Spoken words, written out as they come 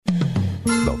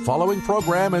The following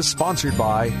program is sponsored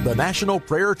by the National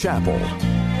Prayer Chapel.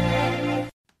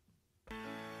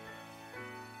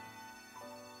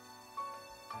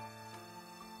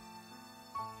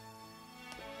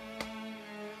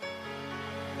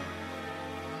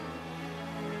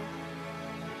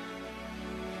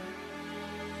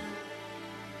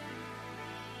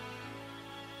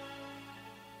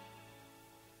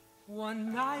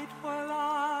 One night while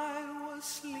I was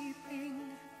sleeping,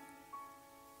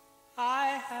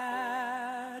 I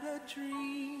had a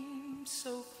dream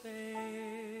so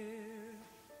fair.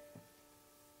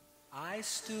 I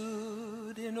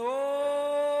stood in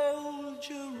old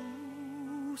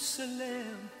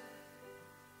Jerusalem,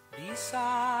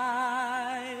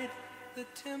 beside the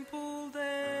temple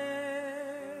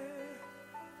there.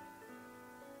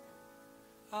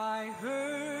 I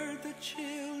heard the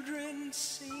children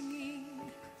singing,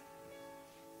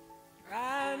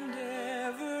 and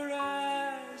ever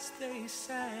as they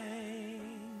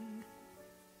sang,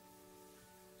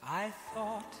 I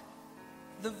thought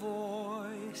the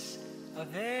voice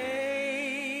of angels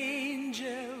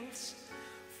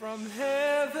from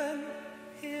heaven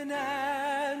in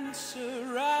answer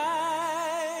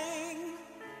rang.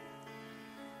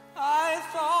 I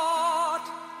thought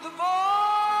the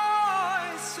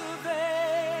voice of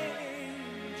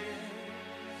angels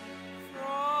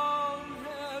from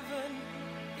heaven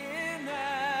in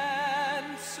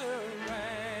answer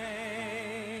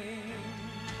rang.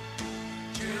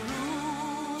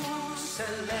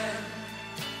 Jerusalem,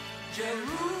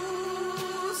 Jerusalem,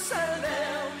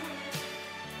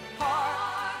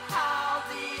 hark how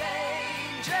the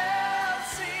angels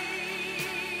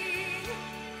sing.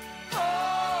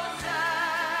 Hosanna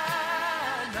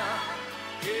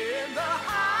in the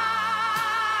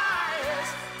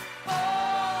highest,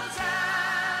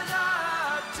 Hosanna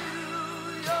to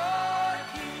your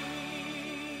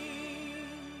King.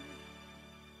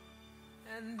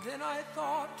 And then I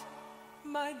thought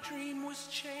my dream was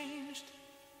changed.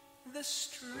 The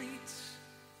streets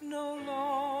no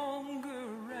longer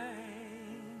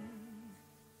rang,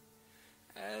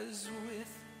 as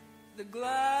with the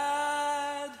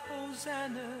glad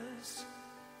hosannas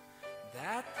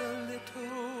that the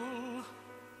little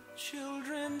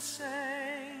children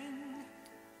sang.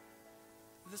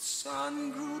 The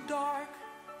sun grew dark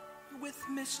with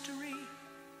mystery,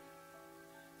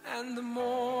 and the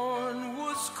morn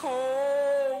was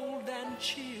cold and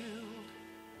chilled,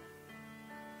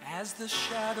 as the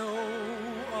shadow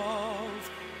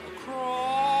of a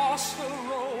cross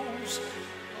arose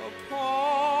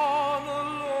upon a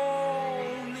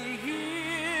lonely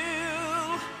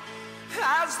hill,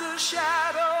 as the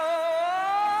shadow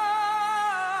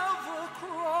of a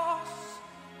cross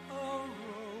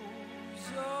arose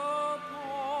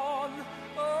upon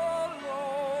a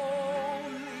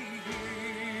lonely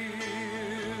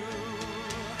hill.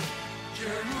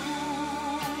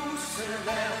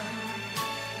 Jerusalem,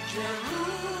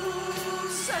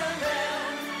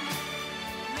 Jerusalem,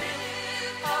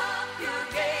 lift up your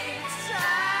gates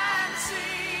and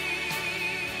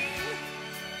sing.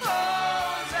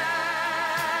 Hosanna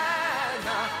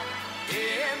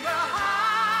in the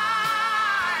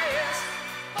highest,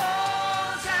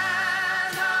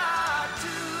 Hosanna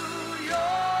to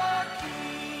your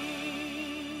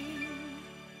King.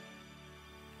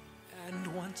 And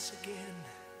once again,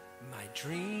 my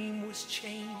dream was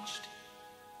changed.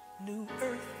 New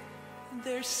earth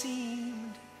there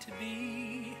seemed to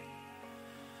be.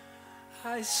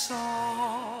 I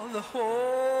saw the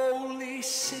holy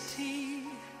city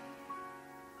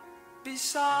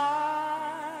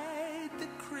beside the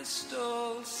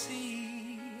crystal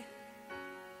sea.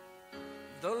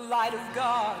 The light of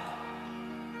God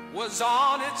was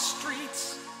on its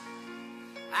streets,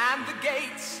 and the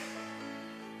gates,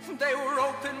 they were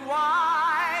open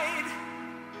wide,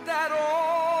 that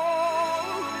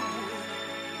all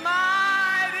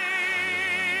might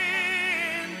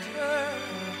enter,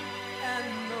 and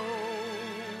no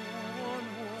one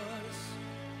was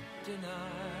denied.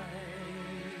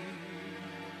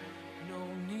 No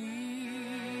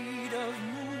need of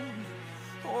moon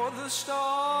or the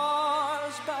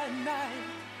stars by night,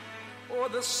 or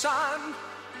the sun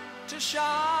to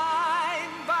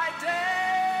shine by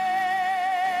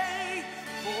day,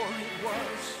 for it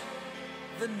was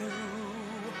the new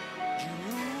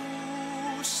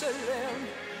Jerusalem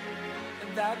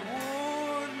that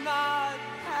would not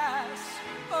pass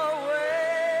away.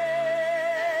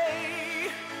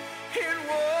 It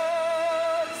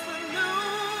was the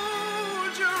new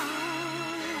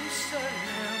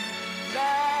Jerusalem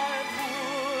that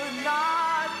would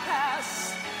not pass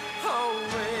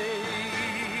away.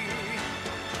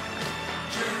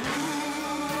 Jerusalem,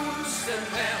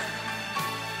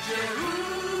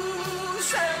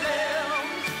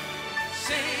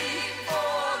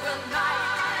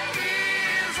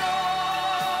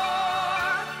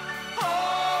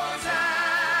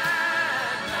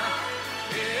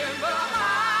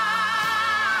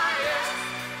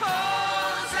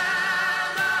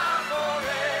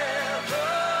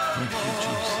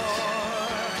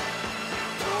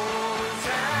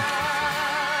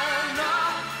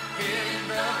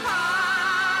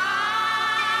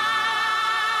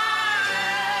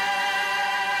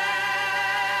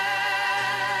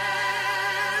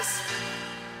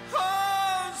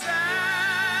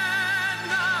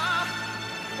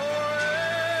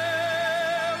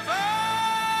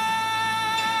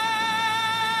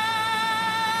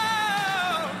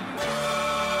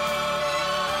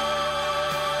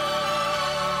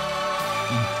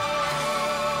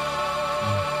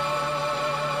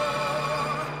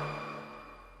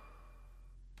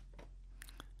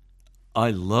 I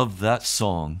love that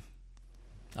song.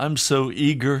 I'm so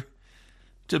eager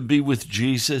to be with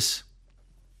Jesus.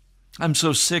 I'm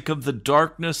so sick of the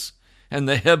darkness and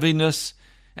the heaviness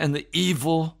and the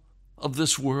evil of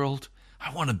this world.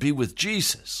 I want to be with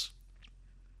Jesus.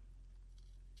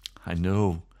 I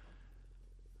know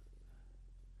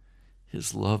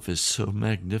His love is so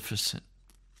magnificent,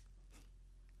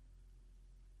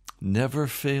 never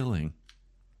failing.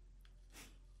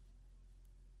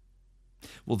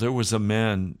 Well, there was a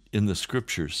man in the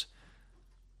Scriptures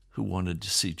who wanted to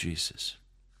see Jesus.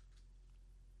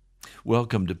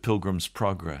 Welcome to Pilgrim's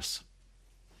Progress.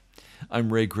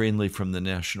 I'm Ray Greenley from the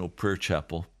National Prayer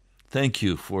Chapel. Thank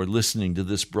you for listening to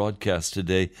this broadcast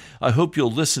today. I hope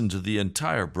you'll listen to the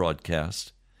entire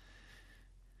broadcast.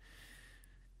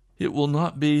 It will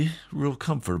not be real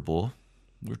comfortable.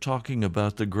 We're talking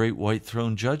about the Great White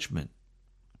Throne Judgment.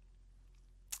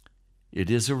 It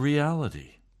is a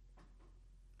reality.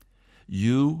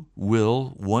 You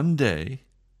will one day,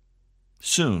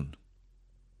 soon,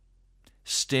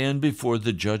 stand before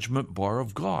the judgment bar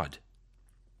of God.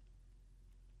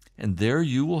 And there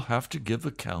you will have to give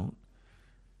account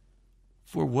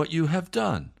for what you have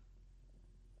done,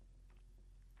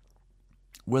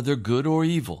 whether good or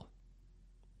evil.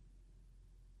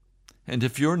 And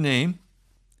if your name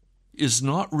is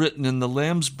not written in the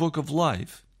Lamb's Book of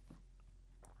Life,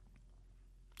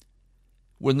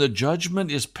 when the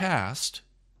judgment is passed,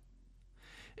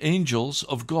 angels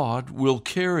of God will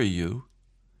carry you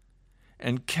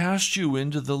and cast you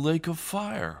into the lake of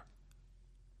fire.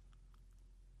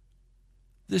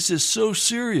 This is so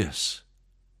serious.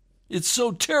 It's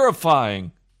so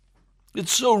terrifying.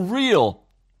 It's so real.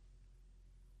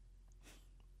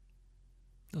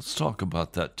 Let's talk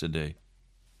about that today.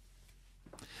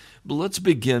 But let's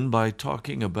begin by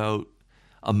talking about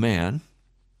a man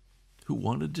who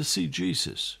wanted to see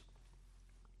Jesus.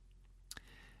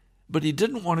 But he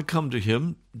didn't want to come to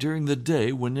him during the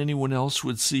day when anyone else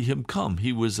would see him come.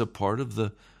 He was a part of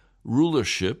the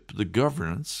rulership, the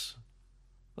governance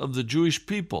of the Jewish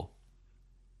people.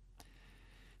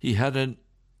 He had an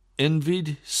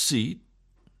envied seat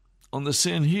on the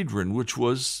Sanhedrin, which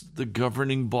was the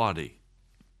governing body.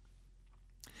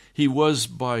 He was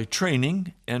by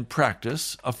training and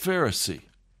practice a Pharisee.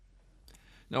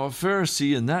 Now, a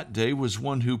Pharisee in that day was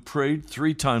one who prayed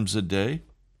 3 times a day.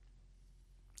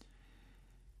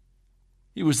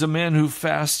 He was a man who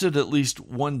fasted at least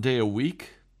 1 day a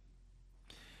week.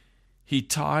 He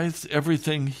tithed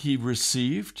everything he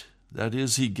received. That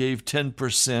is, he gave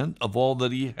 10% of all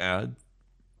that he had.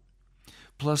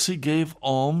 Plus, he gave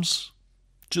alms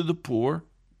to the poor.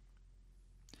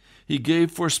 He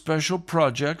gave for special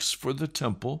projects for the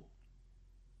temple.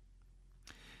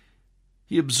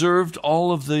 He observed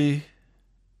all of the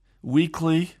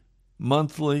weekly,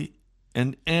 monthly,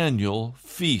 and annual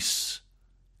feasts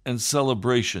and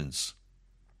celebrations.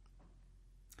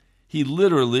 He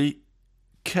literally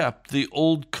kept the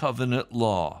Old Covenant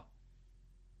law.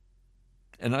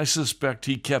 And I suspect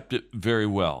he kept it very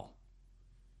well.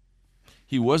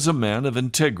 He was a man of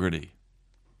integrity.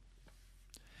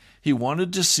 He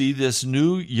wanted to see this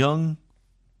new young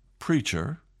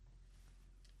preacher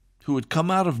who had come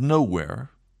out of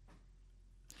nowhere,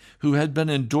 who had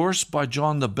been endorsed by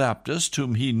John the Baptist,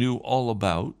 whom he knew all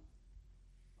about.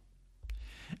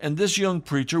 And this young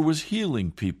preacher was healing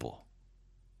people.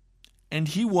 And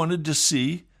he wanted to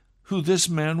see who this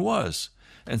man was.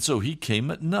 And so he came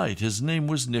at night. His name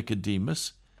was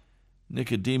Nicodemus.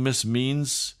 Nicodemus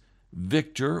means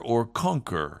victor or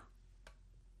conqueror.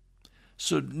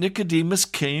 So Nicodemus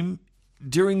came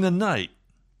during the night,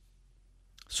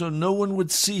 so no one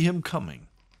would see him coming,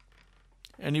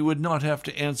 and he would not have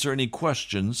to answer any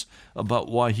questions about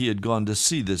why he had gone to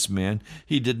see this man.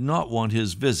 He did not want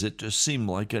his visit to seem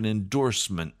like an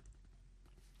endorsement.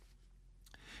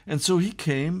 And so he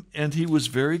came, and he was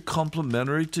very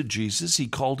complimentary to Jesus. He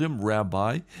called him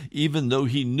rabbi, even though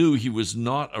he knew he was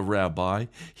not a rabbi.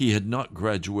 He had not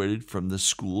graduated from the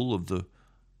school of the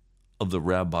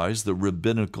rabbis, the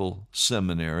rabbinical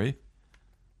seminary.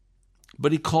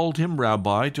 But he called him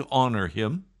rabbi to honor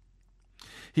him.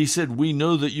 He said, "We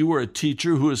know that you are a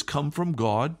teacher who has come from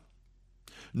God.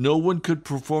 No one could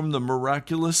perform the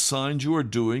miraculous signs you are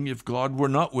doing if God were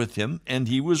not with him." And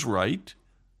he was right.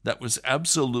 That was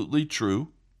absolutely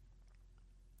true.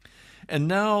 And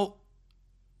now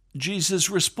Jesus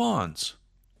responds.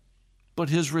 But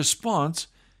his response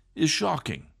is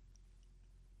shocking.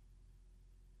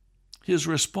 His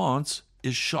response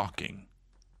is shocking.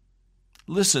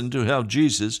 Listen to how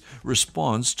Jesus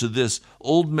responds to this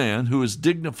old man who is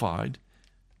dignified,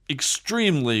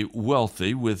 extremely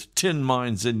wealthy, with tin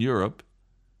mines in Europe.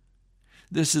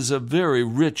 This is a very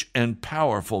rich and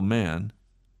powerful man.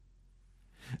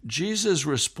 Jesus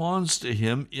responds to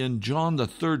him in John, the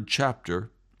 3rd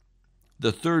chapter,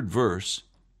 the 3rd verse.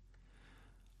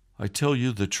 I tell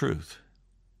you the truth.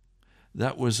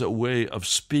 That was a way of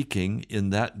speaking in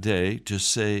that day to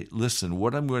say, listen,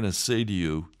 what I'm going to say to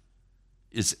you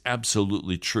is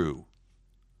absolutely true.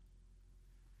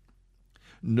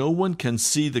 No one can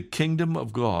see the kingdom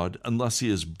of God unless he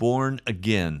is born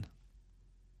again.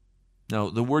 Now,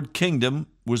 the word kingdom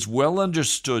was well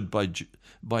understood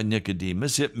by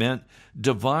Nicodemus. It meant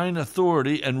divine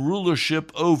authority and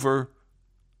rulership over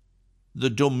the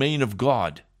domain of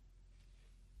God.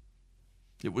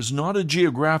 It was not a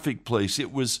geographic place.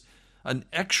 It was an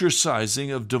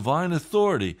exercising of divine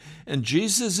authority. And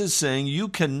Jesus is saying you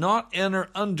cannot enter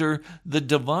under the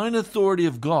divine authority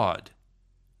of God.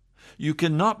 You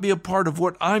cannot be a part of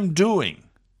what I'm doing.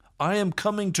 I am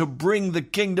coming to bring the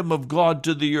kingdom of God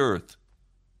to the earth.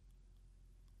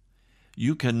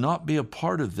 You cannot be a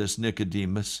part of this,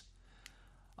 Nicodemus,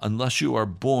 unless you are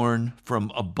born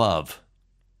from above.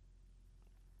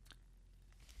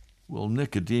 Well,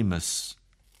 Nicodemus,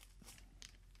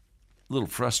 a little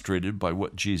frustrated by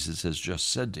what Jesus has just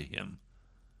said to him.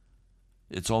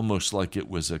 It's almost like it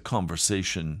was a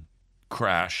conversation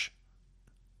crash,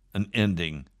 an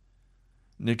ending.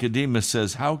 Nicodemus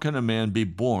says, how can a man be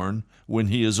born when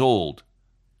he is old?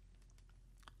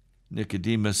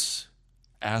 Nicodemus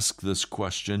asked this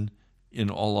question in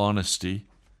all honesty.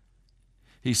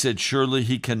 He said, surely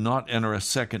he cannot enter a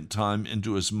second time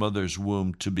into his mother's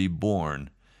womb to be born.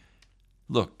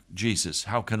 Look, Jesus,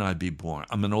 how can I be born?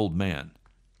 I'm an old man.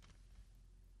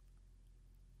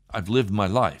 I've lived my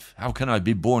life. How can I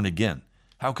be born again?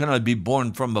 How can I be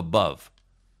born from above?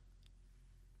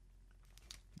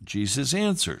 Jesus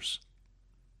answers.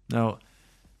 Now,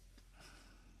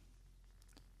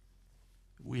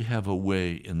 we have a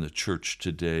way in the church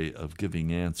today of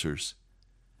giving answers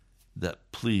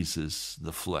that pleases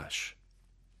the flesh.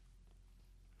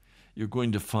 You're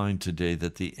going to find today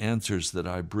that the answers that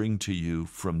I bring to you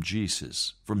from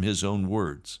Jesus, from his own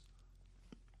words,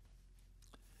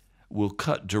 will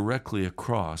cut directly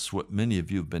across what many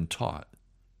of you have been taught,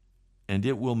 and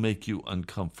it will make you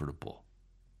uncomfortable.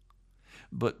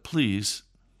 But please,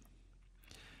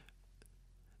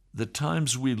 the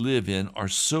times we live in are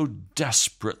so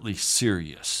desperately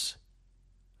serious.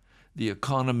 The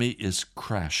economy is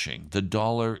crashing. The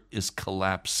dollar is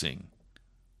collapsing.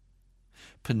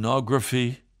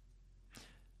 Pornography,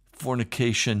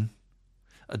 fornication,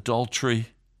 adultery,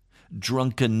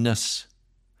 drunkenness,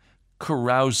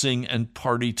 carousing and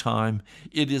party time.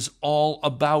 It is all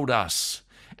about us.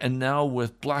 And now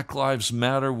with Black Lives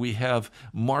Matter, we have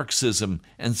Marxism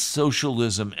and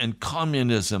socialism and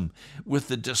communism with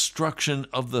the destruction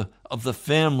of the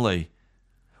family.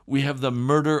 We have the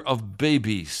murder of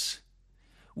babies.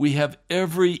 We have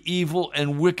every evil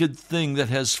and wicked thing that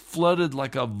has flooded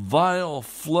like a vile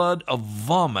flood of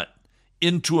vomit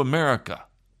into America.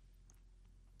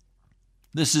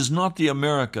 This is not the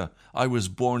America I was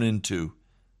born into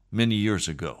many years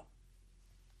ago.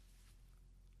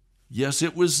 Yes,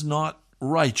 it was not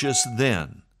righteous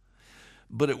then,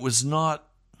 but it was not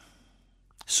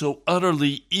so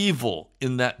utterly evil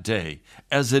in that day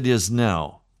as it is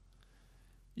now.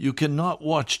 You cannot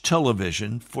watch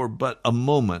television for but a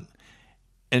moment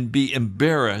and be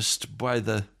embarrassed by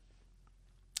the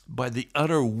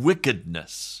utter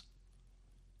wickedness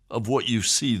of what you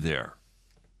see there.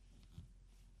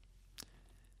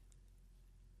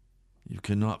 You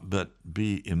cannot but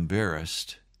be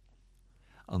embarrassed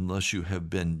unless you have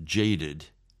been jaded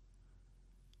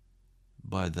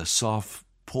by the soft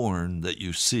porn that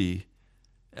you see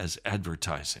as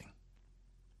advertising.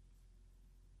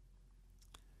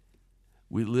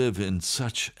 We live in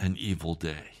such an evil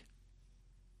day.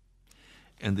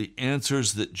 And the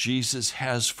answers that Jesus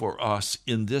has for us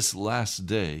in this last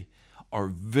day are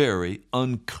very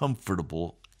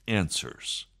uncomfortable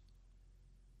answers.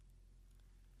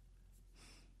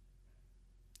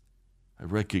 I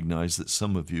recognize that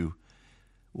some of you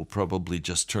will probably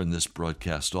just turn this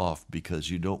broadcast off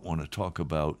because you don't want to talk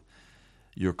about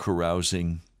your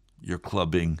carousing, your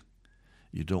clubbing.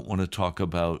 You don't want to talk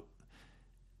about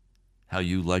how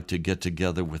you like to get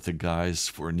together with the guys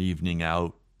for an evening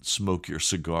out, smoke your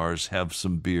cigars, have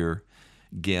some beer,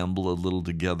 gamble a little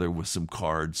together with some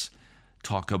cards,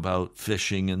 talk about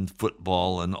fishing and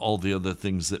football and all the other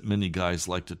things that many guys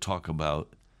like to talk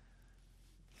about.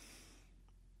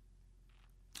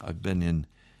 I've been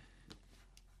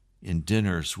in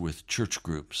dinners with church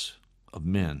groups of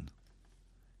men,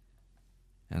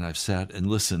 and I've sat and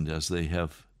listened as they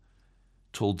have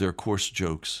told their coarse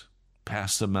jokes,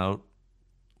 passed them out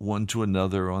one to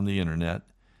another on the internet,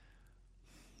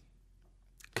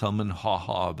 come and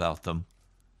ha-ha about them.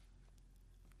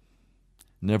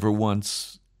 Never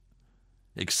once,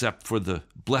 except for the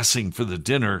blessing for the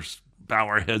dinner, bow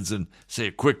our heads and say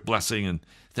a quick blessing and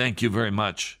thank you very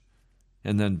much,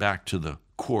 and then back to the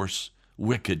coarse,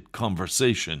 wicked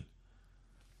conversation.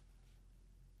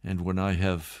 And when I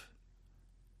have,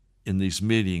 in these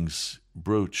meetings,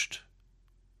 broached,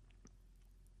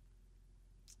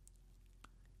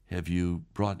 have you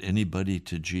brought anybody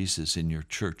to Jesus in your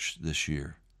church this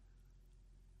year?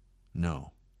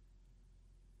 No.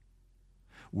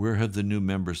 Where have the new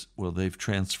members? Well, they've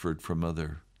transferred from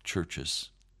other churches.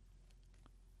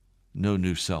 No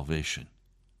new salvation.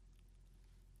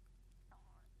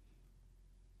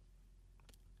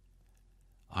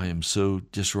 I am so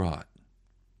distraught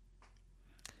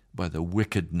by the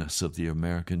wickedness of the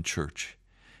American church,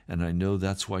 and I know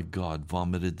that's why God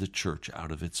vomited the church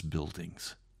out of its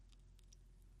buildings.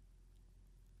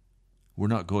 We're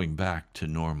not going back to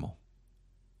normal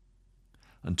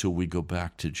until we go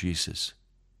back to Jesus.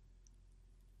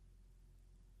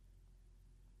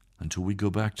 Until we go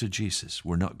back to Jesus,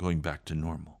 we're not going back to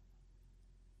normal.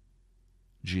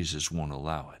 Jesus won't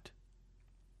allow it.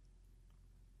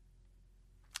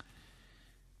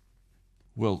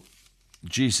 Well,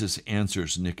 Jesus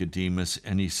answers Nicodemus,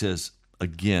 and he says,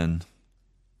 again,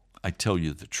 I tell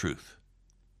you the truth.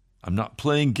 I'm not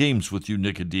playing games with you,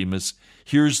 Nicodemus.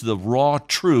 Here's the raw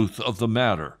truth of the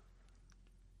matter.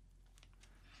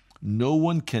 No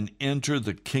one can enter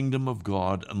the kingdom of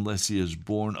God unless he is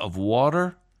born of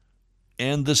water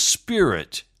and the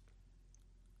Spirit.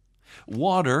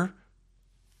 Water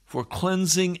for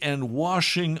cleansing and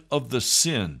washing of the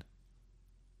sin,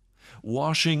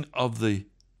 washing of the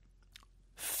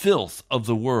filth of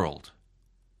the world.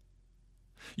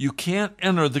 You can't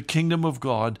enter the kingdom of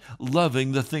God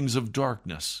loving the things of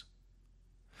darkness.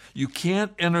 You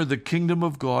can't enter the kingdom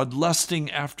of God lusting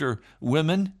after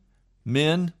women,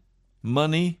 men,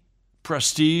 money,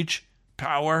 prestige,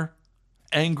 power,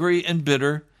 angry and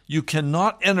bitter. You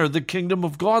cannot enter the kingdom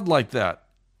of God like that.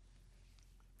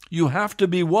 You have to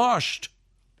be washed.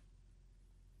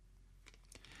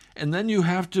 And then you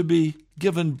have to be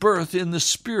given birth in the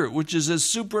Spirit, which is a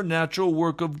supernatural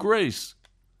work of grace.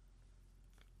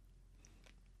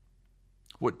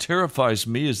 What terrifies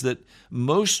me is that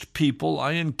most people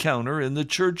I encounter in the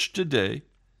church today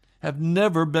have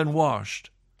never been washed.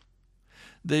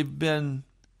 They've been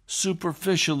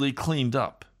superficially cleaned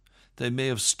up. They may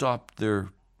have stopped their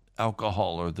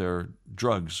alcohol or their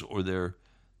drugs or their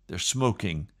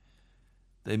smoking.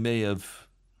 They may have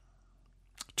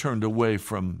turned away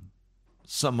from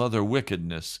some other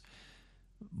wickedness,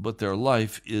 but their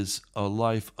life is a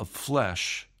life of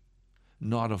flesh,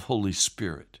 not of Holy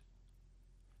Spirit.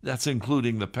 That's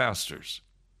including the pastors.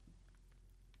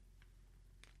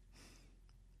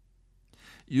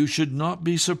 You should not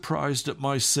be surprised at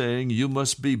my saying, you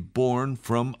must be born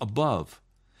from above.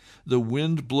 The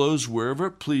wind blows wherever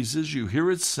it pleases. You hear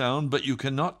its sound, but you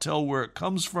cannot tell where it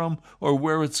comes from or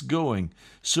where it's going.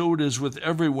 So it is with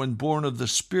everyone born of the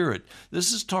Spirit.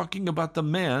 This is talking about the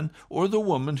man or the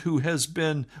woman who has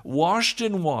been washed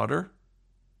in water,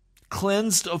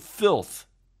 cleansed of filth,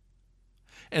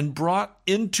 and brought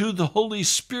into the Holy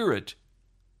Spirit.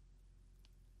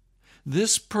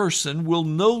 This person will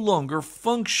no longer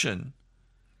function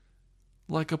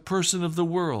like a person of the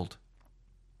world.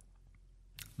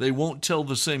 They won't tell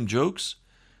the same jokes.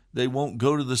 They won't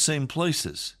go to the same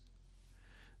places.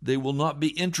 They will not be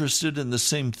interested in the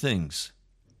same things.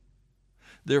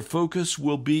 Their focus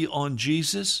will be on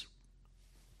Jesus,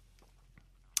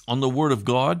 on the Word of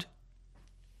God,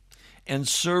 and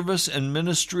service and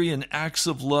ministry and acts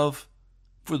of love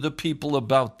for the people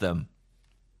about them.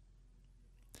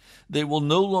 They will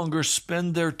no longer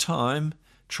spend their time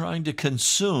trying to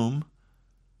consume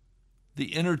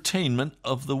the entertainment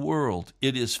of the world.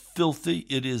 It is filthy,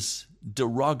 it is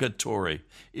derogatory,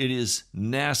 it is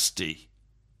nasty.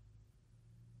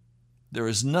 There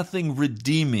is nothing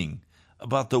redeeming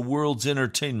about the world's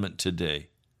entertainment today.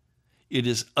 It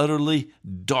is utterly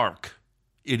dark.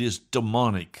 It is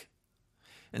demonic.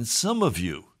 And some of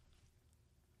you,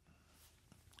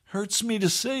 hurts me to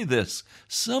say this,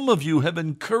 some of you have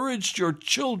encouraged your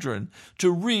children to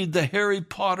read the Harry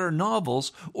Potter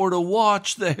novels or to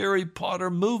watch the Harry Potter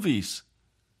movies.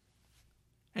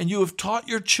 And you have taught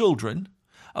your children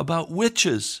about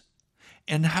witches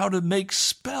and how to make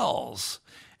spells.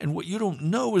 And what you don't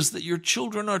know is that your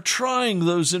children are trying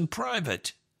those in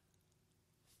private.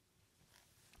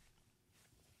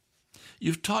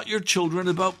 You've taught your children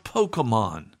about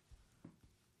Pokemon,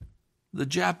 the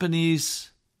Japanese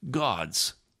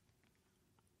gods.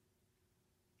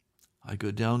 I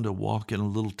go down to walk in a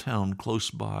little town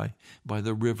close by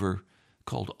the river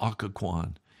called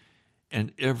Occoquan.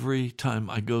 And every time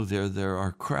I go there, there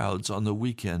are crowds on the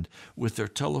weekend with their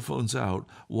telephones out,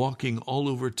 walking all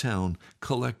over town,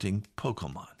 collecting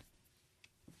Pokemon.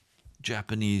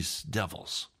 Japanese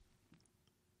devils.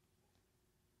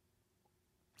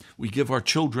 We give our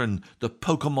children the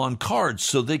Pokemon cards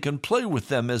so they can play with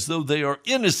them as though they are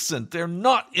innocent. They're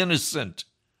not innocent.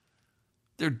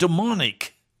 They're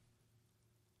demonic.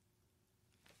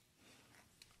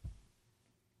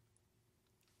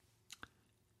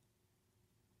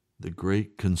 The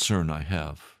great concern I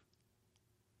have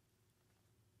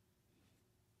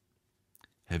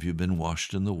you been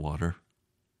washed in the water?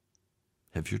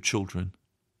 Have your children?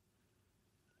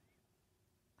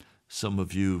 Some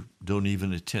of you don't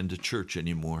even attend a church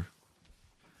anymore.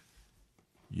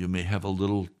 You may have a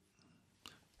little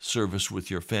service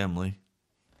with your family,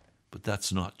 but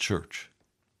that's not church.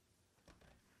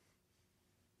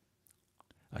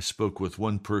 I spoke with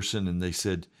one person and they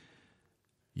said,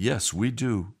 yes, we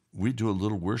do a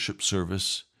little worship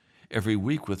service every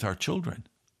week with our children.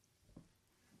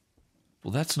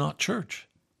 Well, that's not church.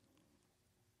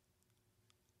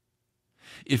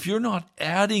 If you're not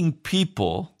adding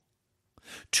people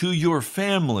to your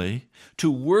family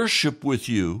to worship with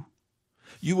you,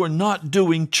 you are not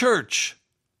doing church.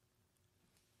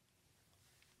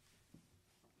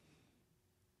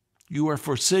 You are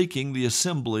forsaking the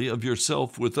assembly of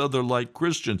yourself with other like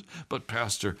Christians. But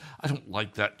Pastor, I don't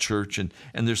like that church, and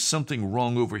there's something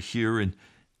wrong over here. And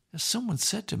as someone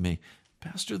said to me,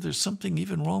 Pastor, there's something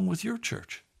even wrong with your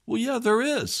church. Well, yeah, there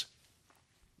is.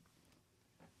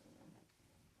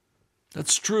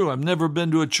 That's true. I've never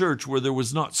been to a church where there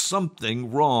was not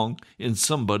something wrong in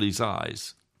somebody's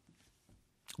eyes.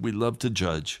 We love to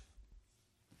judge.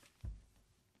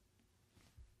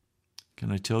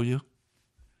 Can I tell you?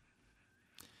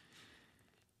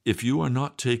 If you are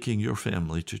not taking your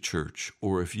family to church,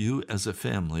 or if you as a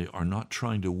family are not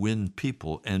trying to win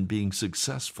people and being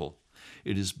successful,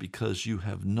 it is because you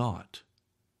have not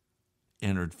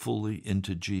entered fully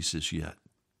into Jesus yet.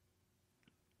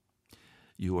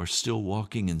 You are still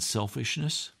walking in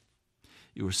selfishness.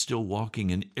 You are still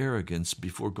walking in arrogance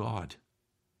before God,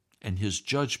 and His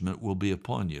judgment will be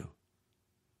upon you.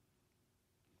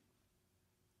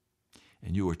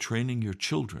 And you are training your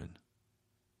children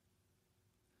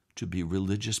to be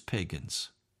religious pagans.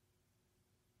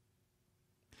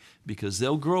 Because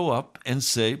they'll grow up and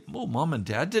say, well, Mom and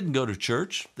Dad didn't go to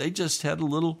church. They just had a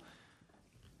little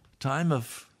time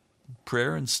of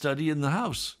prayer and study in the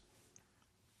house.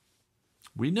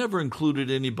 We never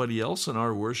included anybody else in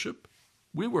our worship.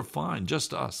 We were fine,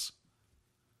 just us.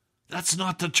 That's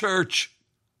not the church.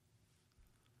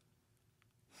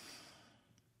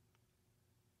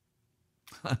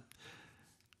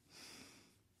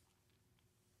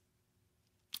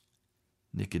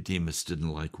 Nicodemus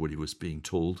didn't like what he was being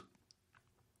told.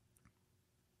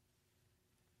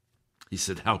 He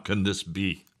said, how can this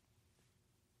be?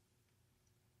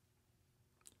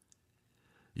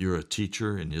 You're a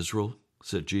teacher in Israel,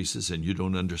 said Jesus, and you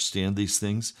don't understand these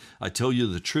things? I tell you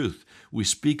the truth. We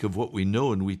speak of what we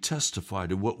know and we testify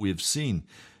to what we have seen.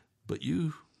 But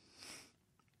you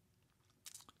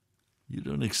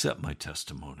don't accept my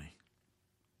testimony.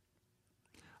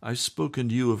 I've spoken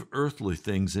to you of earthly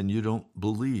things and you don't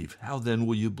believe. How then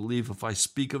will you believe if I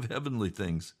speak of heavenly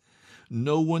things?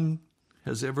 No one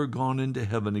has ever gone into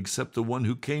heaven except the one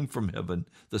who came from heaven,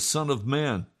 the Son of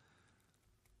Man.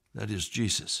 That is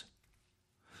Jesus.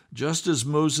 Just as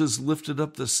Moses lifted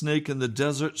up the snake in the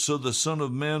desert, so the Son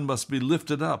of Man must be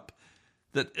lifted up,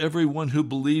 that everyone who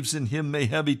believes in him may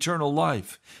have eternal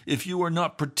life. If you are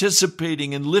not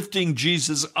participating in lifting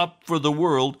Jesus up for the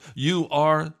world, you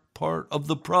are part of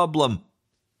the problem.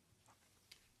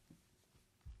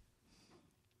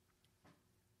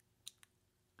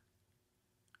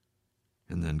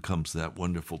 And then comes that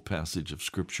wonderful passage of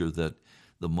Scripture that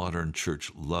the modern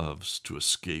church loves to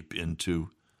escape into.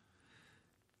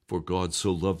 For God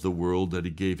so loved the world that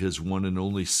he gave his one and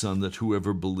only Son, that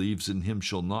whoever believes in him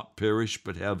shall not perish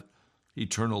but have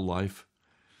eternal life.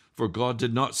 For God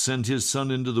did not send his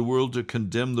Son into the world to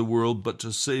condemn the world, but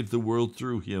to save the world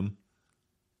through him.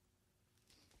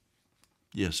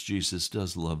 Yes, Jesus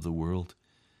does love the world.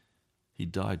 He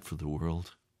died for the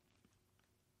world.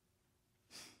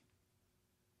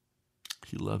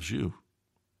 He loves you.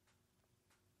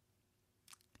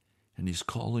 And he's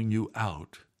calling you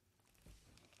out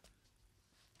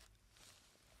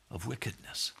of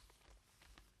wickedness.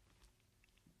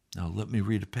 Now let me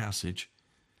read a passage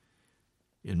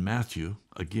in Matthew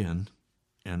again,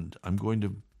 and I'm going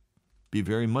to be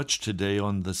very much today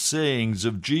on the sayings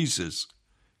of Jesus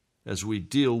as we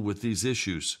deal with these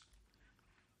issues.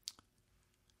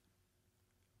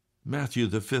 Matthew,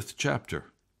 the 5th chapter.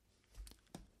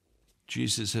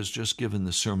 Jesus has just given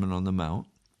the Sermon on the Mount.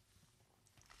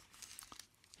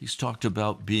 He's talked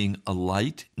about being a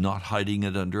light, not hiding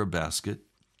it under a basket.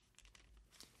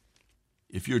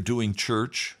 If you're doing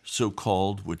church,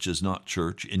 so-called, which is not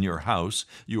church, in your house,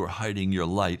 you are hiding your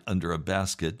light under a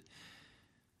basket.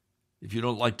 If you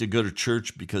don't like to go to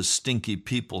church because stinky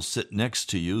people sit next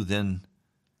to you, then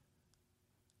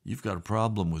you've got a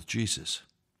problem with Jesus.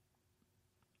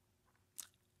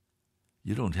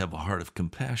 You don't have a heart of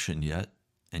compassion yet,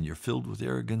 and you're filled with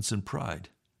arrogance and pride.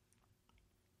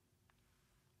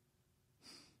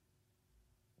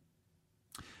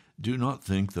 Do not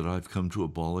think that I've come to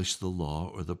abolish the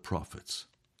law or the prophets.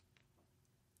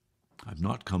 I've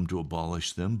not come to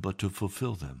abolish them, but to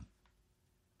fulfill them.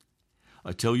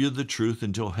 I tell you the truth,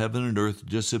 until heaven and earth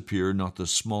disappear, not the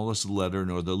smallest letter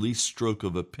nor the least stroke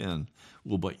of a pen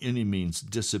will by any means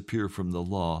disappear from the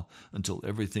law until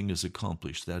everything is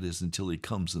accomplished, that is, until he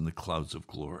comes in the clouds of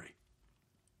glory.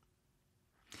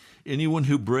 Anyone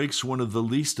who breaks one of the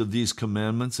least of these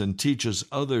commandments and teaches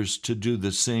others to do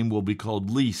the same will be called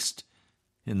least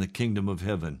in the kingdom of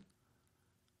heaven.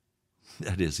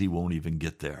 That is, he won't even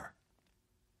get there.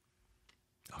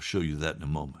 I'll show you that in a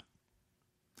moment.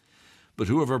 But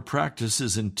whoever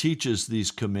practices and teaches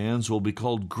these commands will be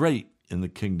called great in the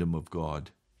kingdom of God.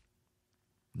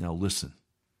 Now listen.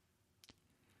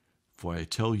 For I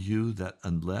tell you that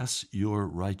unless your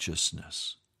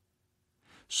righteousness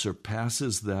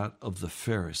surpasses that of the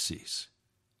Pharisees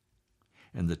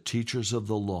and the teachers of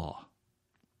the law,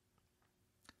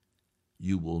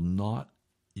 you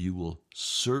will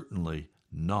certainly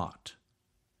not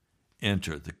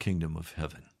enter the kingdom of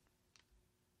heaven.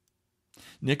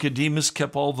 Nicodemus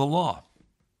kept all the law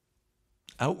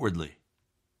outwardly.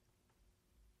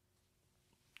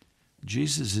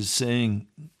 Jesus is saying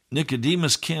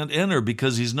Nicodemus can't enter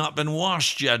because he's not been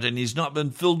washed yet and he's not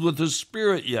been filled with the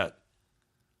Spirit yet.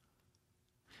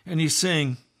 And he's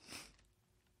saying,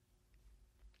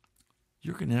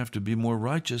 you're going to have to be more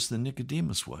righteous than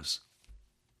Nicodemus was,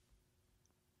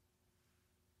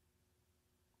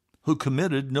 who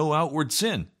committed no outward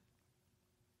sin.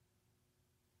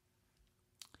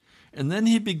 And then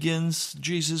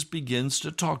Jesus begins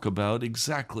to talk about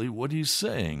exactly what he's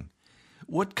saying.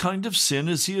 What kind of sin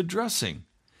is he addressing?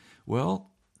 Well,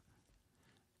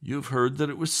 you've heard that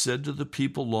it was said to the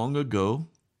people long ago,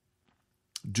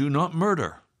 do not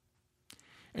murder,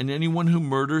 and anyone who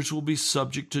murders will be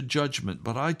subject to judgment.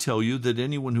 But I tell you that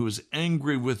anyone who is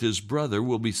angry with his brother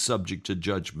will be subject to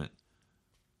judgment.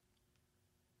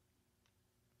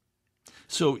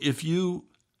 So if you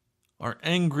are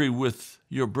angry with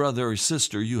your brother or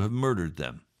sister, you have murdered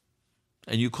them.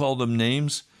 And you call them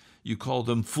names, you call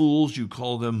them fools, you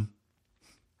call them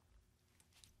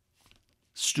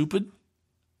stupid.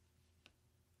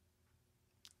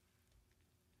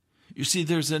 You see,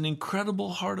 there's an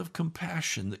incredible heart of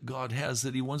compassion that God has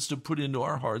that he wants to put into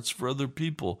our hearts for other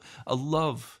people, a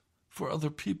love for other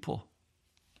people.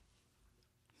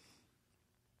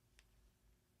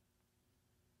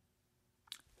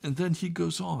 And then he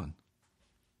goes on.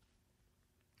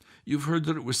 You've heard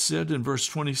that it was said in verse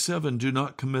 27, do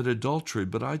not commit adultery,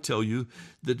 but I tell you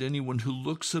that anyone who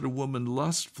looks at a woman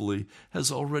lustfully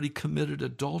has already committed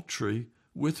adultery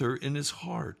with her in his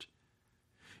heart.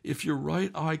 If your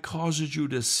right eye causes you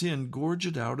to sin, gorge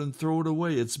it out and throw it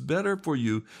away. It's better for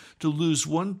you to lose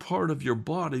one part of your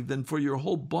body than for your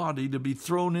whole body to be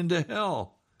thrown into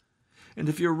hell. And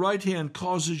if your right hand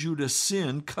causes you to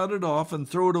sin, cut it off and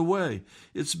throw it away.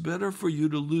 It's better for you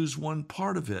to lose one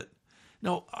part of it.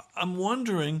 Now, I'm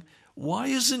wondering, why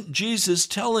isn't Jesus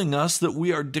telling us that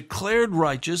we are declared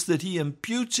righteous, that he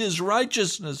imputes his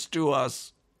righteousness to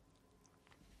us?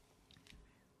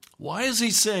 Why is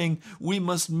he saying we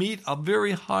must meet a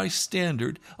very high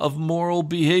standard of moral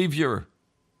behavior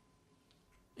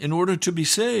in order to be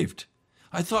saved?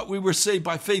 I thought we were saved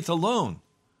by faith alone.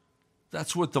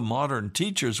 That's what the modern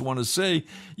teachers want to say.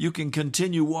 You can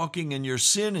continue walking in your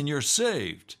sin and you're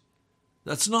saved.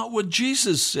 That's not what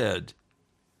Jesus said.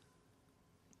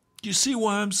 Do you see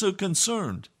why I'm so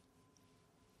concerned?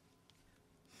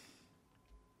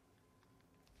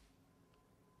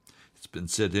 It's been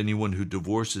said anyone who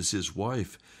divorces his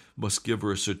wife must give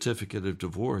her a certificate of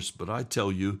divorce, but I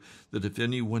tell you that if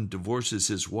anyone divorces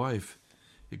his wife,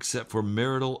 except for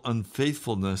marital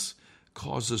unfaithfulness,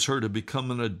 causes her to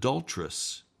become an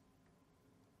adulteress.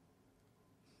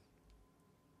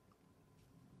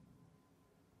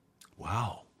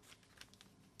 Wow.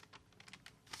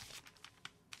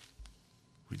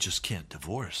 just can't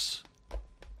divorce.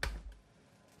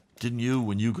 Didn't you,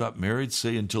 when you got married,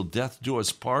 say, until death do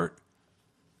us part?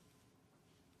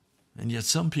 And yet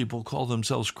some people call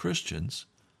themselves Christians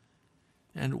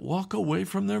and walk away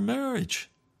from their marriage.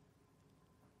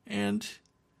 And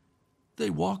they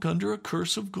walk under a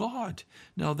curse of God.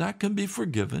 Now that can be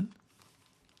forgiven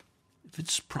if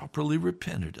it's properly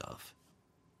repented of,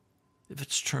 if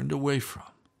it's turned away from.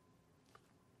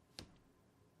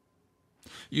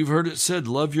 You've heard it said,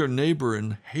 love your neighbor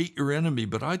and hate your enemy,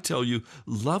 but I tell you,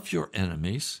 love your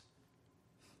enemies.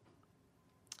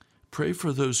 Pray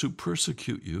for those who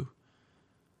persecute you,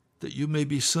 that you may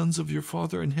be sons of your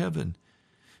Father in heaven.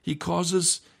 He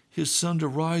causes his sun to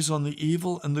rise on the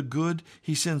evil and the good.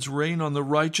 He sends rain on the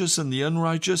righteous and the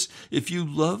unrighteous. If you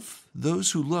love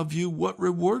those who love you, what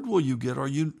reward will you get?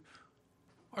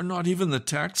 Are not even the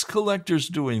tax collectors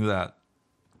doing that?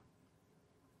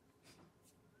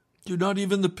 Do not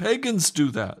even the pagans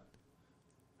do that?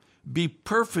 Be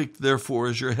perfect, therefore,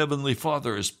 as your heavenly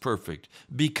Father is perfect.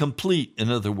 Be complete,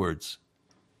 in other words.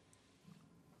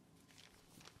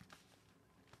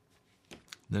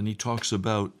 Then he talks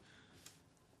about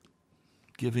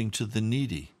giving to the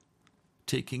needy,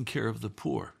 taking care of the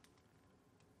poor.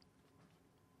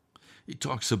 He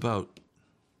talks about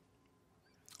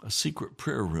a secret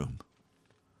prayer room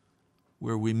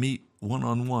where we meet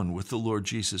one-on-one with the Lord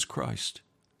Jesus Christ.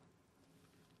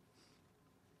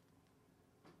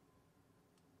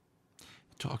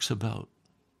 He talks about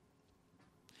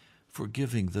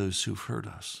forgiving those who've hurt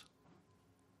us.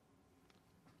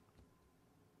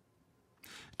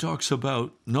 Talks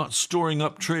about not storing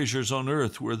up treasures on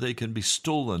earth where they can be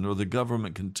stolen or the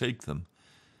government can take them,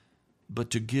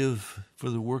 but to give for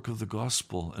the work of the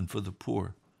gospel and for the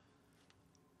poor.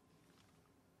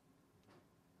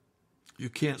 You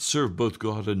can't serve both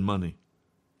God and money.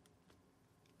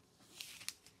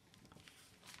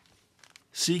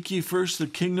 Seek ye first the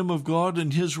kingdom of God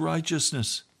and his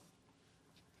righteousness,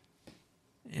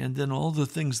 and then all the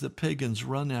things that pagans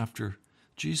run after.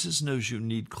 Jesus knows you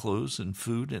need clothes and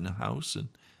food and a house and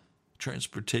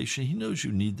transportation. He knows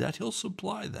you need that. He'll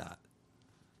supply that.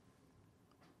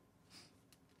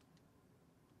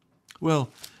 Well,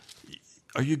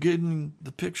 are you getting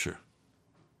the picture?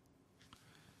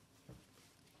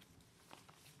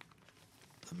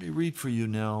 Let me read for you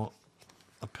now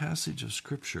a passage of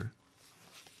Scripture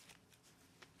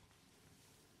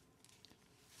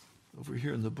over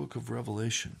here in the book of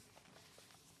Revelation.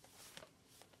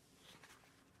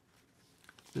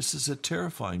 This is a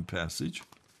terrifying passage,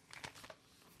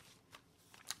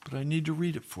 but I need to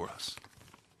read it for us.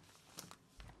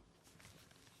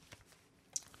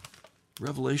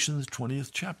 Revelation, the 20th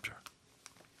chapter.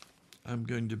 I'm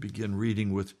going to begin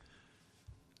reading with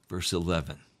verse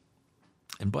 11.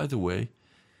 And by the way,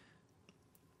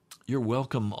 you're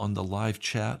welcome on the live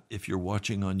chat if you're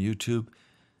watching on YouTube.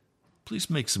 Please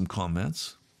make some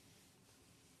comments.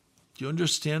 Do you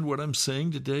understand what I'm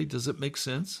saying today? Does it make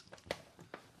sense?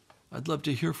 I'd love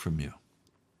to hear from you.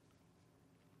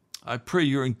 I pray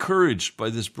you're encouraged by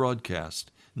this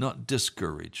broadcast, not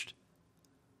discouraged.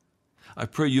 I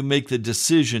pray you make the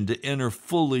decision to enter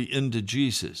fully into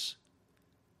Jesus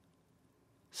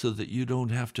so that you don't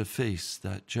have to face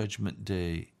that judgment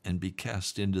day and be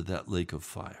cast into that lake of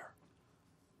fire.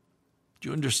 Do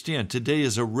you understand? Today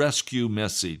is a rescue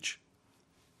message.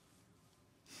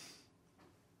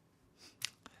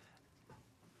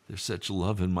 There's such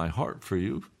love in my heart for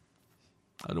you.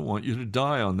 I don't want you to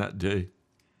die on that day.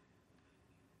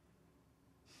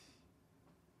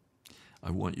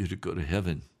 I want you to go to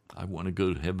heaven. I want to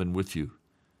go to heaven with you.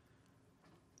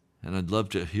 And I'd love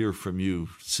to hear from you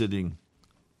sitting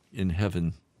in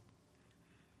heaven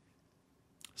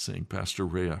saying, Pastor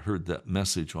Ray, I heard that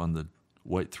message on the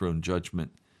white throne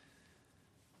judgment,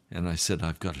 and I said,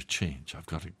 I've got to change. I've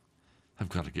got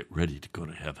to get ready to go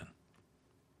to heaven.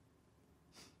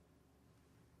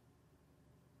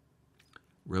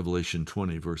 Revelation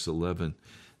 20, verse 11,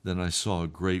 then I saw a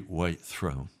great white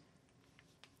throne,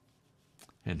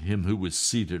 and him who was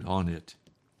seated on it.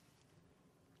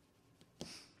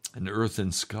 And earth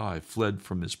and sky fled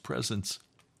from his presence,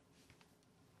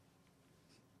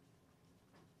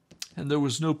 and there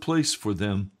was no place for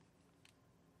them.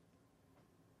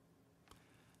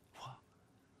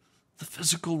 The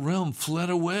physical realm fled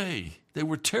away. They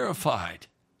were terrified.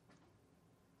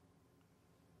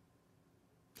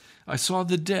 I saw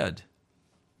the dead,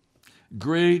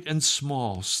 great and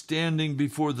small, standing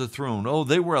before the throne. Oh,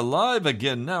 they were alive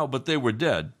again now, but they were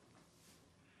dead.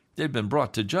 They'd been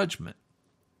brought to judgment.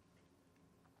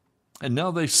 And now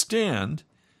they stand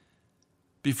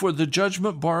before the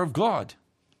judgment bar of God.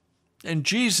 And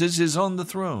Jesus is on the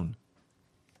throne.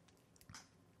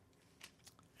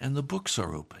 and the books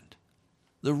are opened.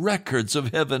 The records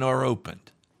of heaven are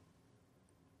opened.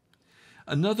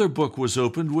 Another book was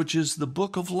opened, which is the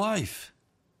book of life.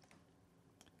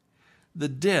 The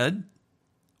dead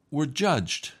were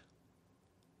judged.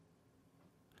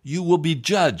 You will be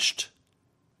judged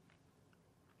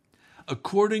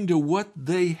according to what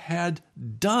they had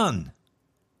done.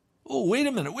 Oh, wait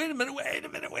a minute.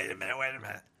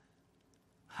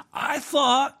 I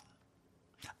thought,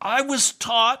 I was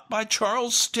taught by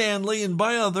Charles Stanley and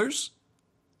by others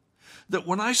that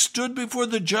when I stood before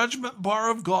the judgment bar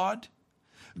of God,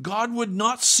 God would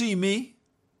not see me.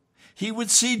 He would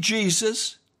see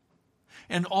Jesus,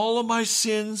 and all of my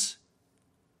sins,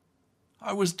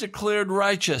 I was declared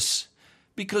righteous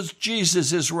because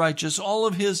Jesus is righteous. All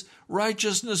of his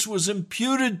righteousness was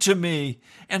imputed to me,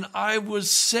 and I was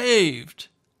saved.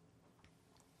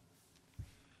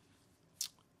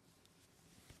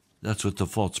 That's what the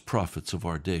false prophets of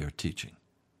our day are teaching,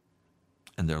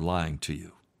 and they're lying to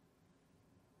you.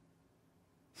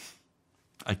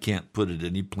 I can't put it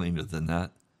any plainer than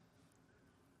that.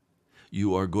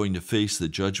 You are going to face the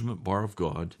judgment bar of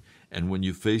God, and when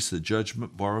you face the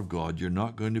judgment bar of God, you're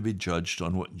not going to be judged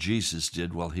on what Jesus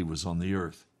did while he was on the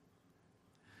earth.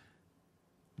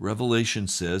 Revelation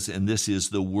says, and this is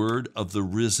the word of the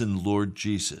risen Lord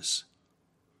Jesus.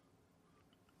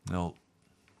 Now,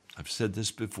 I've said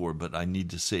this before, but I need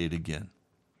to say it again.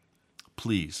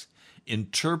 Please,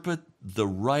 interpret the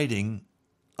writing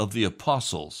of the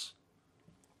apostles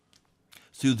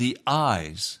through the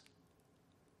eyes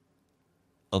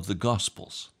of the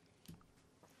Gospels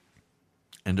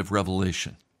and of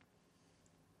Revelation.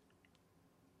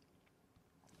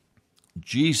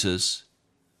 Jesus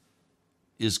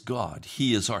is God.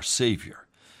 He is our Savior.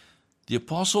 The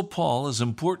Apostle Paul, as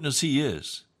important as he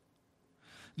is,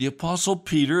 the Apostle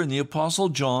Peter and the Apostle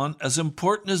John, as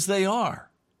important as they are,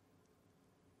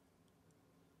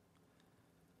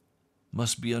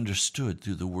 must be understood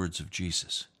through the words of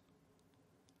Jesus.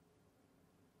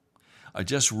 I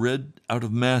just read out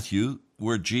of Matthew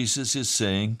where Jesus is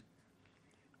saying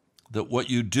that what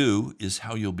you do is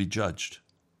how you'll be judged.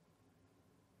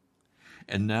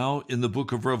 And now in the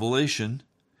book of Revelation,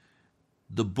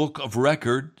 the book of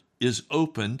record is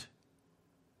opened,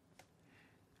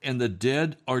 and the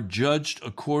dead are judged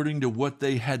according to what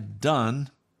they had done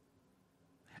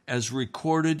as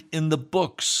recorded in the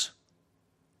books.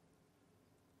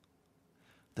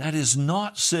 That is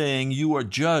not saying you are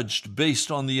judged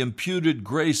based on the imputed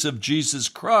grace of Jesus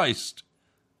Christ.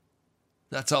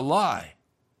 That's a lie.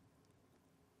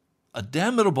 A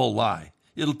damnable lie.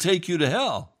 It'll take you to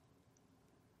hell.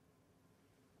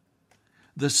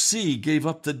 The sea gave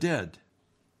up the dead.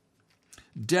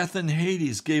 Death and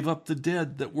Hades gave up the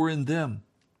dead that were in them.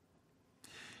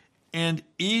 And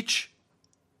each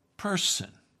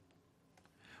person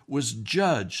was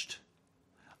judged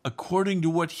according to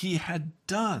what he had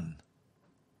done.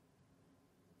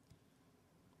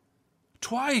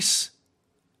 Twice,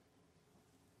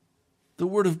 the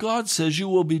Word of God says you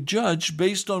will be judged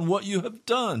based on what you have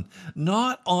done,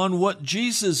 not on what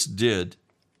Jesus did.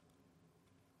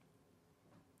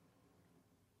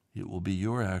 It will be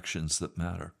your actions that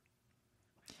matter.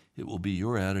 It will be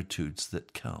your attitudes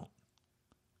that count.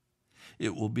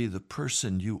 It will be the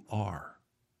person you are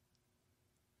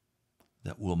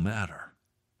that will matter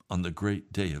on the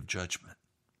great day of judgment.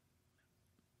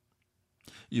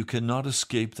 You cannot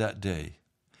escape that day.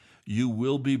 You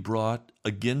will be brought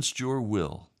against your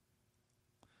will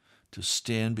to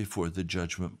stand before the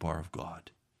judgment bar of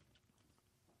God.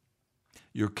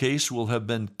 Your case will have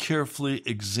been carefully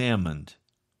examined,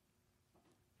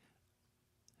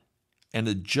 and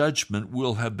a judgment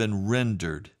will have been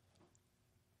rendered.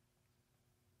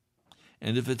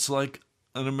 And if it's like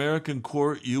an American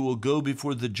court, you will go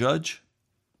before the judge,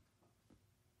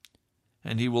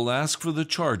 and he will ask for the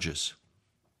charges.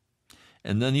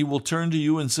 And then he will turn to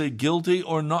you and say, guilty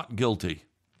or not guilty.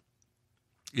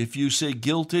 If you say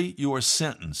guilty, you are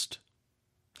sentenced.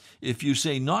 If you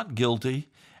say not guilty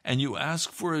and you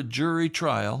ask for a jury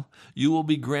trial, you will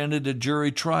be granted a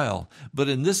jury trial. But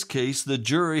in this case, the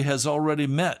jury has already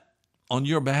met on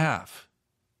your behalf,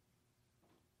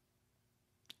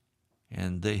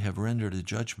 and they have rendered a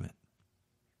judgment.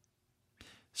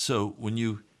 So when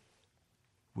you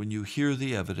hear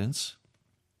the evidence,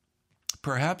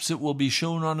 perhaps it will be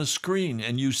shown on a screen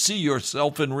and you see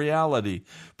yourself in reality.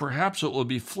 Perhaps it will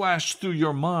be flashed through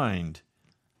your mind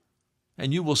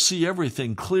and you will see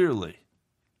everything clearly.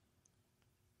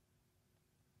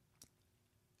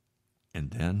 And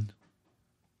then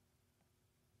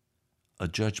a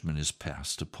judgment is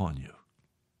passed upon you.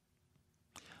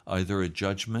 Either a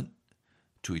judgment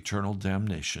to eternal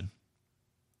damnation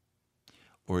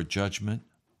or a judgment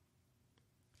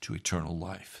to eternal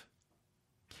life,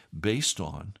 based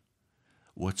on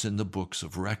what's in the books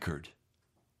of record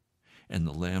and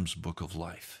the Lamb's book of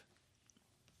life.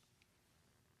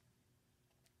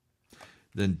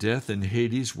 Then death and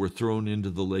Hades were thrown into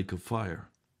the lake of fire.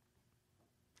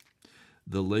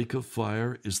 The lake of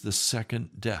fire is the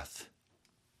second death.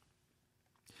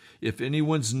 If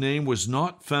anyone's name was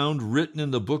not found written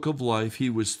in the book of life, he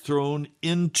was thrown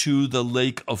into the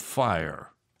lake of fire.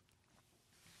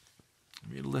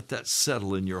 Let that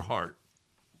settle in your heart.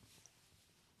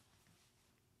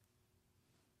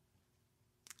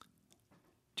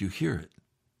 Do you hear it?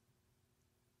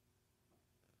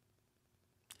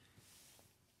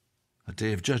 A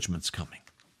day of judgment's coming.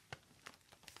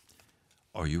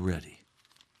 Are you ready?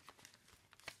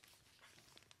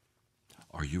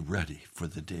 Are you ready for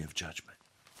the day of judgment?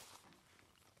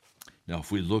 Now,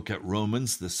 if we look at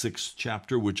Romans, the 6th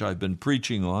chapter, which I've been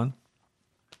preaching on,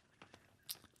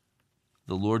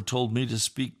 the Lord told me to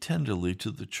speak tenderly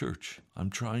to the church. I'm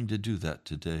trying to do that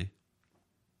today.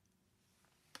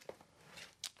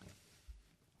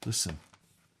 Listen.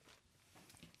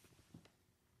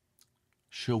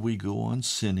 Shall we go on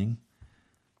sinning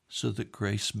so that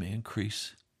grace may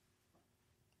increase?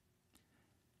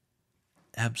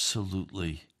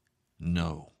 Absolutely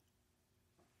no.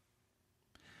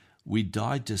 We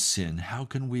died to sin. How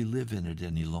can we live in it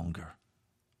any longer?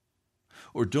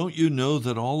 Or don't you know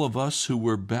that all of us who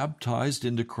were baptized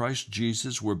into Christ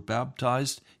Jesus were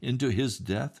baptized into his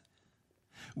death?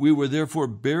 We were therefore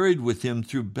buried with him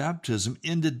through baptism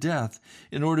into death,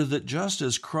 in order that just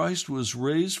as Christ was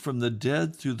raised from the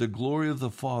dead through the glory of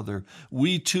the Father,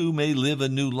 we too may live a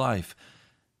new life.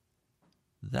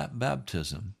 That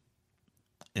baptism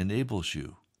enables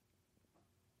you,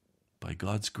 by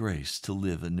God's grace, to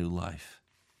live a new life.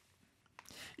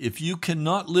 If you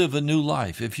cannot live a new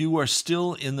life, if you are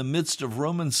still in the midst of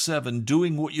Romans 7,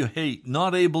 doing what you hate,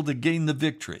 not able to gain the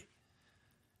victory,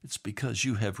 it's because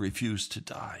you have refused to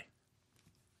die.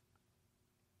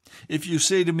 If you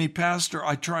say to me, Pastor,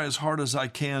 I try as hard as I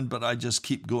can, but I just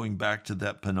keep going back to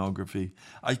that pornography.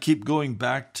 I keep going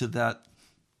back to that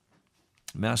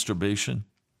masturbation.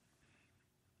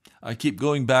 I keep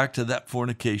going back to that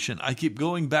fornication. I keep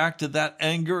going back to that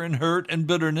anger and hurt and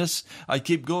bitterness. I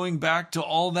keep going back to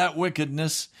all that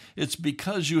wickedness. It's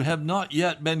because you have not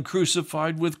yet been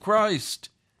crucified with Christ.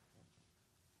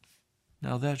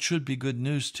 Now that should be good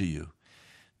news to you,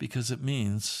 because it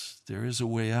means there is a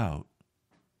way out.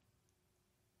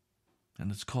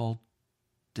 And it's called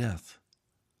death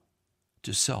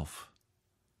to self.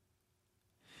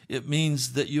 It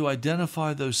means that you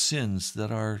identify those sins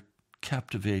that are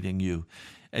captivating you,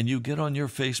 and you get on your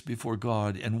face before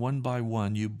God, and one by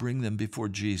one you bring them before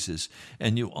Jesus,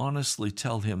 and you honestly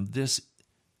tell him, this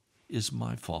is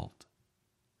my fault.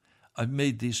 I've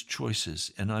made these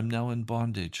choices, and I'm now in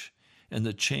bondage, and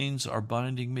the chains are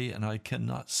binding me, and I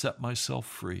cannot set myself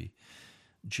free.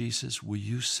 Jesus, will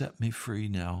you set me free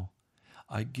now?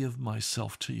 I give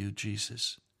myself to you,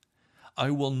 Jesus. I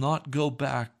will not go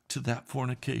back to that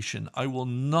fornication. I will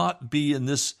not be in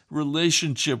this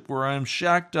relationship where I am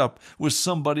shacked up with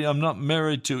somebody I'm not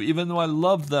married to, even though I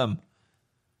love them.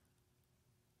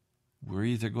 We're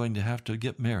either going to have to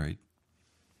get married,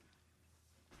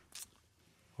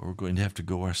 or we're going to have to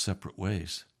go our separate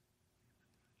ways.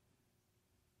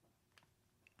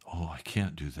 Oh, I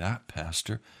can't do that,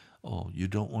 Pastor. Oh, you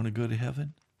don't want to go to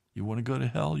heaven? You want to go to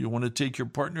hell? You want to take your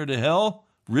partner to hell?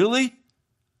 Really?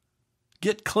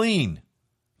 Get clean.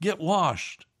 Get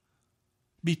washed.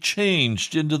 Be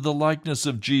changed into the likeness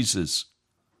of Jesus.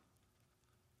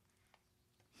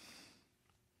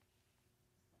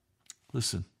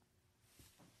 Listen.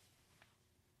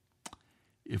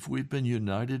 If we've been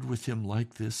united with him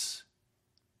like this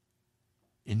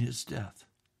in his death,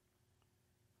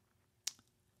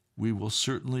 we will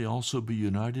certainly also be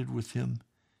united with him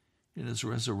in his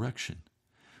resurrection.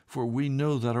 For we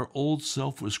know that our old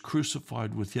self was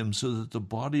crucified with him so that the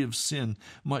body of sin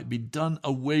might be done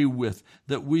away with,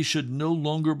 that we should no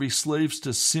longer be slaves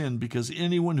to sin, because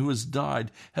anyone who has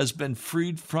died has been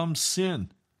freed from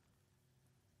sin.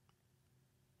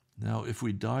 Now, if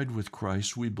we died with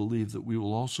Christ, we believe that we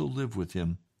will also live with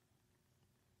him.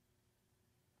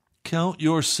 Count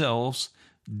yourselves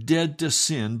dead to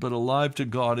sin, but alive to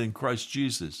God in Christ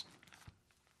Jesus.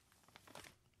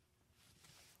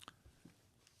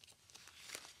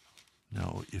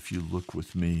 Now, if you look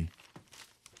with me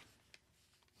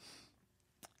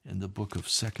in the book of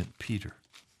 2 Peter,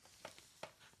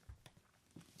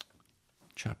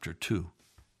 chapter 2.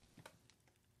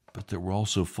 But there were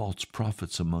also false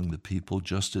prophets among the people,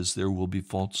 just as there will be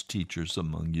false teachers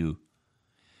among you.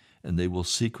 and they will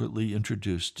secretly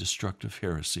introduce destructive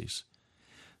heresies.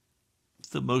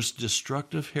 The most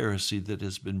destructive heresy that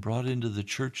has been brought into the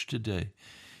church today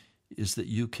is that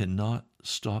you cannot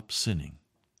stop sinning,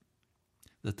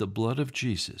 that the blood of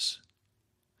Jesus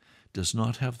does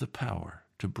not have the power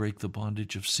to break the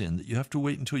bondage of sin, that you have to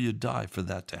wait until you die for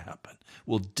that to happen.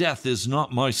 Well, death is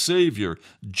not my Savior.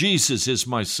 Jesus is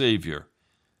my Savior.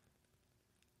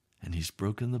 And he's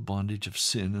broken the bondage of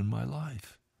sin in my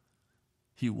life.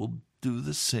 He will do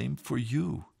the same for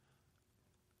you.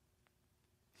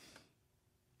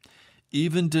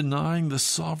 Even denying the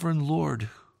sovereign Lord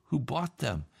who bought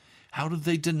them. How did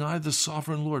they deny the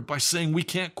sovereign Lord? By saying we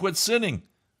can't quit sinning.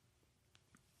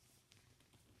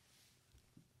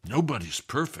 Nobody's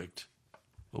perfect.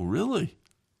 Oh, really?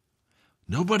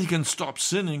 Nobody can stop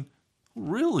sinning.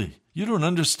 Really? You don't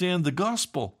understand the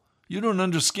gospel. You don't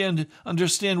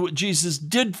understand what Jesus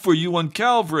did for you on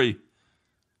Calvary.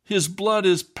 His blood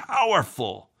is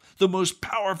powerful, the most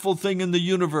powerful thing in the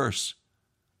universe.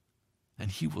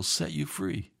 And he will set you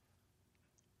free.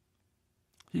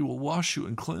 He will wash you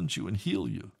and cleanse you and heal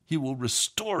you. He will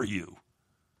restore you.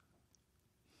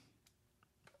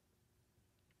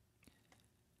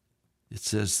 It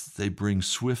says they bring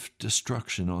swift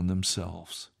destruction on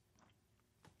themselves.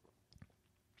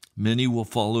 Many will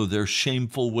follow their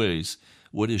shameful ways.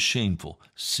 What is shameful?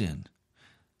 Sin.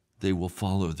 They will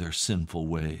follow their sinful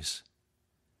ways.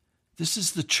 This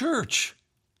is the church.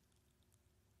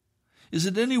 Is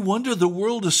it any wonder the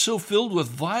world is so filled with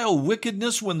vile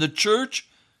wickedness when the church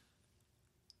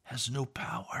has no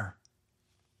power?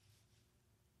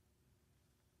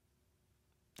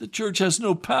 The church has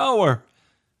no power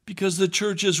because the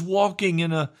church is walking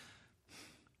in a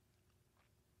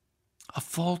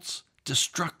false,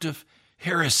 destructive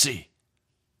heresy.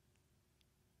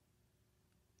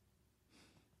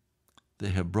 They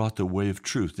have brought the way of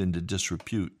truth into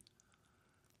disrepute.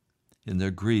 In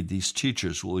their greed, these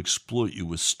teachers will exploit you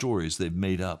with stories they've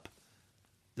made up.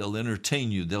 They'll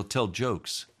entertain you. They'll tell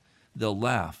jokes. They'll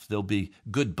laugh. They'll be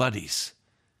good buddies.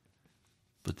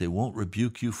 But they won't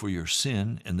rebuke you for your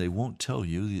sin, and they won't tell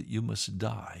you that you must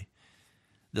die.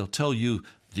 They'll tell you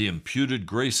the imputed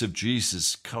grace of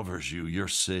Jesus covers you. You're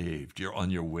saved. You're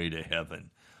on your way to heaven.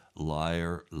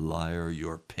 Liar, liar,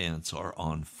 your pants are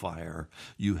on fire.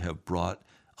 You have brought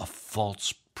a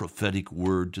false prophetic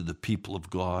word to the people of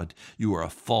God. You are a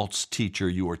false teacher.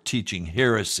 You are teaching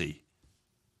heresy.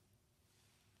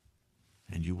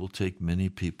 And you will take many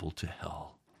people to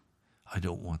hell. I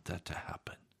don't want that to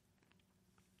happen.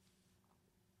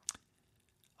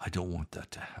 I don't want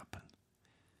that to happen.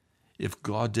 If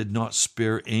God did not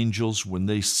spare angels when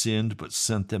they sinned but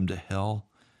sent them to hell,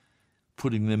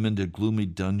 putting them into gloomy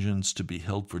dungeons to be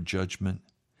held for judgment,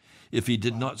 if he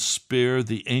did not spare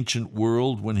the ancient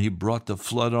world when he brought the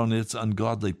flood on its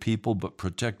ungodly people but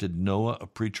protected Noah, a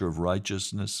preacher of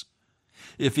righteousness,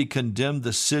 if he condemned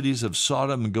the cities of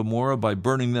Sodom and Gomorrah by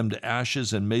burning them to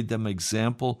ashes and made them an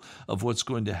example of what's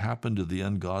going to happen to the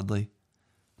ungodly,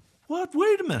 what?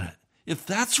 Wait a minute. If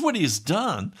that's what he's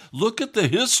done, look at the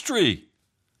history.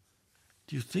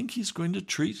 Do you think he's going to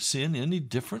treat sin any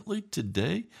differently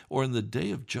today or in the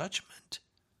day of judgment?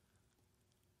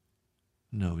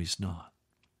 No, he's not.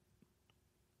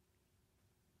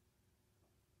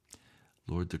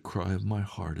 Lord, the cry of my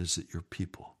heart is that your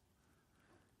people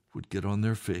would get on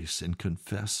their face and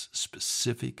confess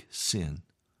specific sin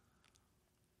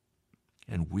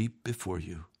and weep before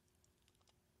you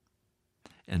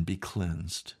and be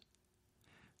cleansed,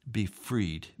 be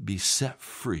freed, be set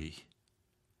free.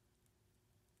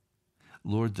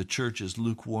 Lord, the church is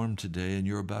lukewarm today, and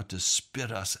you're about to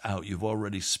spit us out. You've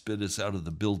already spit us out of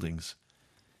the buildings.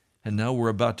 And now we're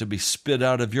about to be spit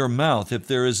out of your mouth if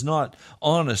there is not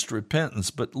honest repentance.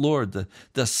 But Lord,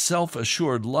 the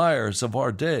self-assured liars of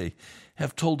our day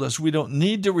have told us we don't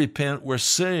need to repent, we're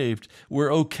saved,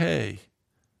 we're okay.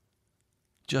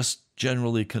 Just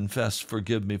generally confess,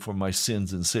 forgive me for my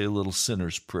sins, and say a little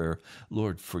sinner's prayer.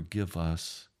 Lord, forgive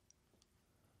us.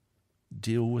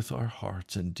 Deal with our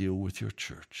hearts and deal with your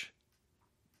church.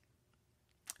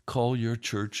 Call your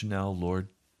church now, Lord,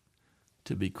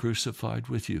 to be crucified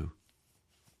with you.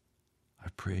 I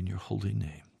pray in your holy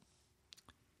name.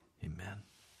 Amen.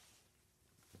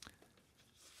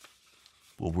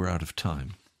 Well, we're out of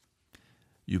time.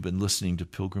 You've been listening to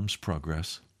Pilgrim's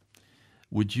Progress.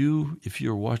 Would you, if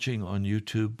you're watching on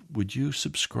YouTube, would you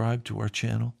subscribe to our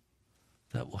channel?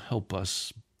 That will help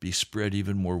us be spread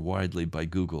even more widely by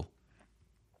Google.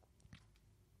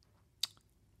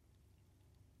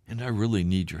 And I really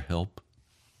need your help.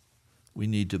 We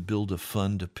need to build a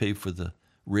fund to pay for the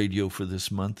radio for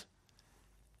this month.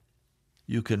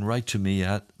 you can write to me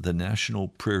at the National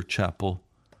Prayer Chapel,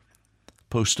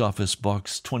 Post Office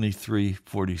Box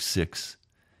 2346,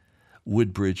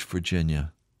 Woodbridge,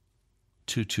 Virginia,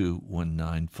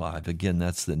 22195. Again,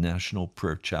 that's the National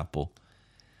Prayer Chapel,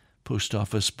 Post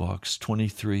Office Box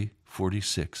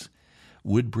 2346,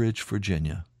 Woodbridge,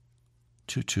 Virginia,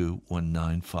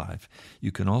 22195.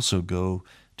 You can also go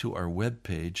to our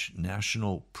webpage,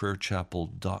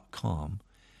 nationalprayerchapel.com,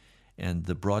 and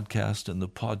the broadcast and the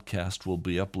podcast will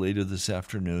be up later this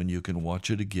afternoon. You can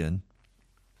watch it again.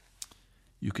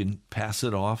 You can pass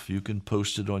it off. You can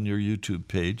post it on your YouTube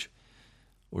page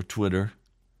or Twitter.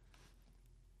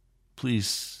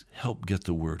 Please help get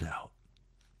the word out.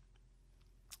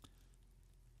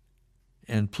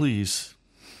 And please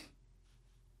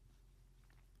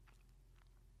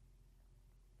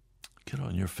get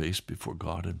on your face before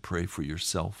God and pray for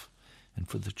yourself and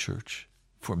for the church,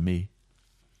 for me.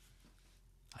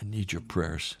 I need your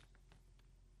prayers.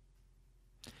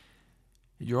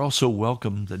 You're also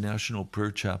welcome. The National Prayer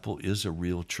Chapel is a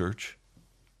real church.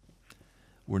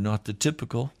 We're not the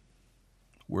typical.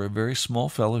 We're a very small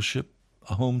fellowship,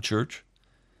 a home church.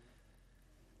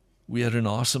 We had an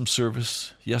awesome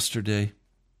service yesterday.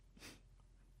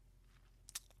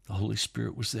 The Holy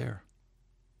Spirit was there.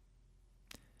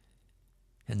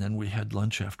 And then we had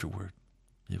lunch afterward.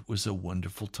 It was a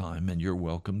wonderful time, and you're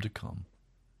welcome to come.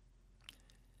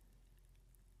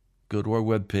 Go to our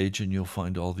webpage and you'll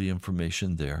find all the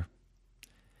information there,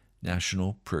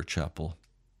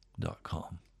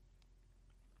 nationalprayerchapel.com.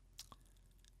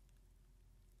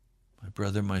 My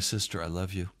brother, my sister, I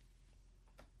love you.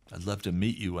 I'd love to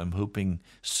meet you. I'm hoping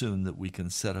soon that we can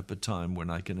set up a time when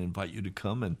I can invite you to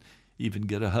come and even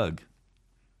get a hug.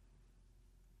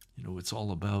 You know, it's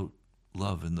all about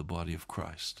love in the body of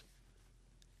Christ,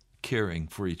 caring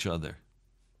for each other,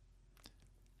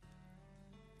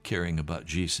 caring about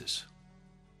Jesus.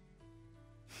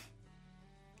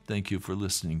 Thank you for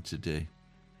listening today.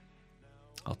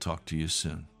 I'll talk to you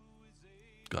soon.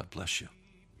 God bless you.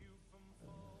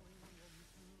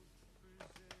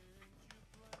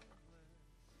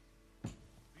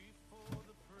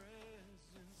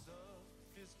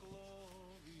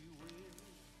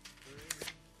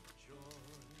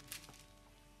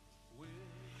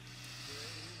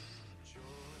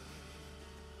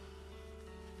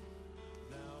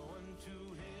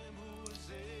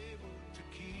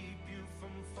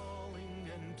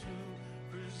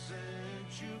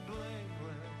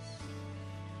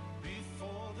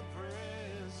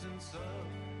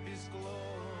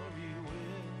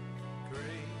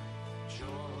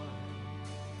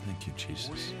 Thank you,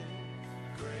 Jesus.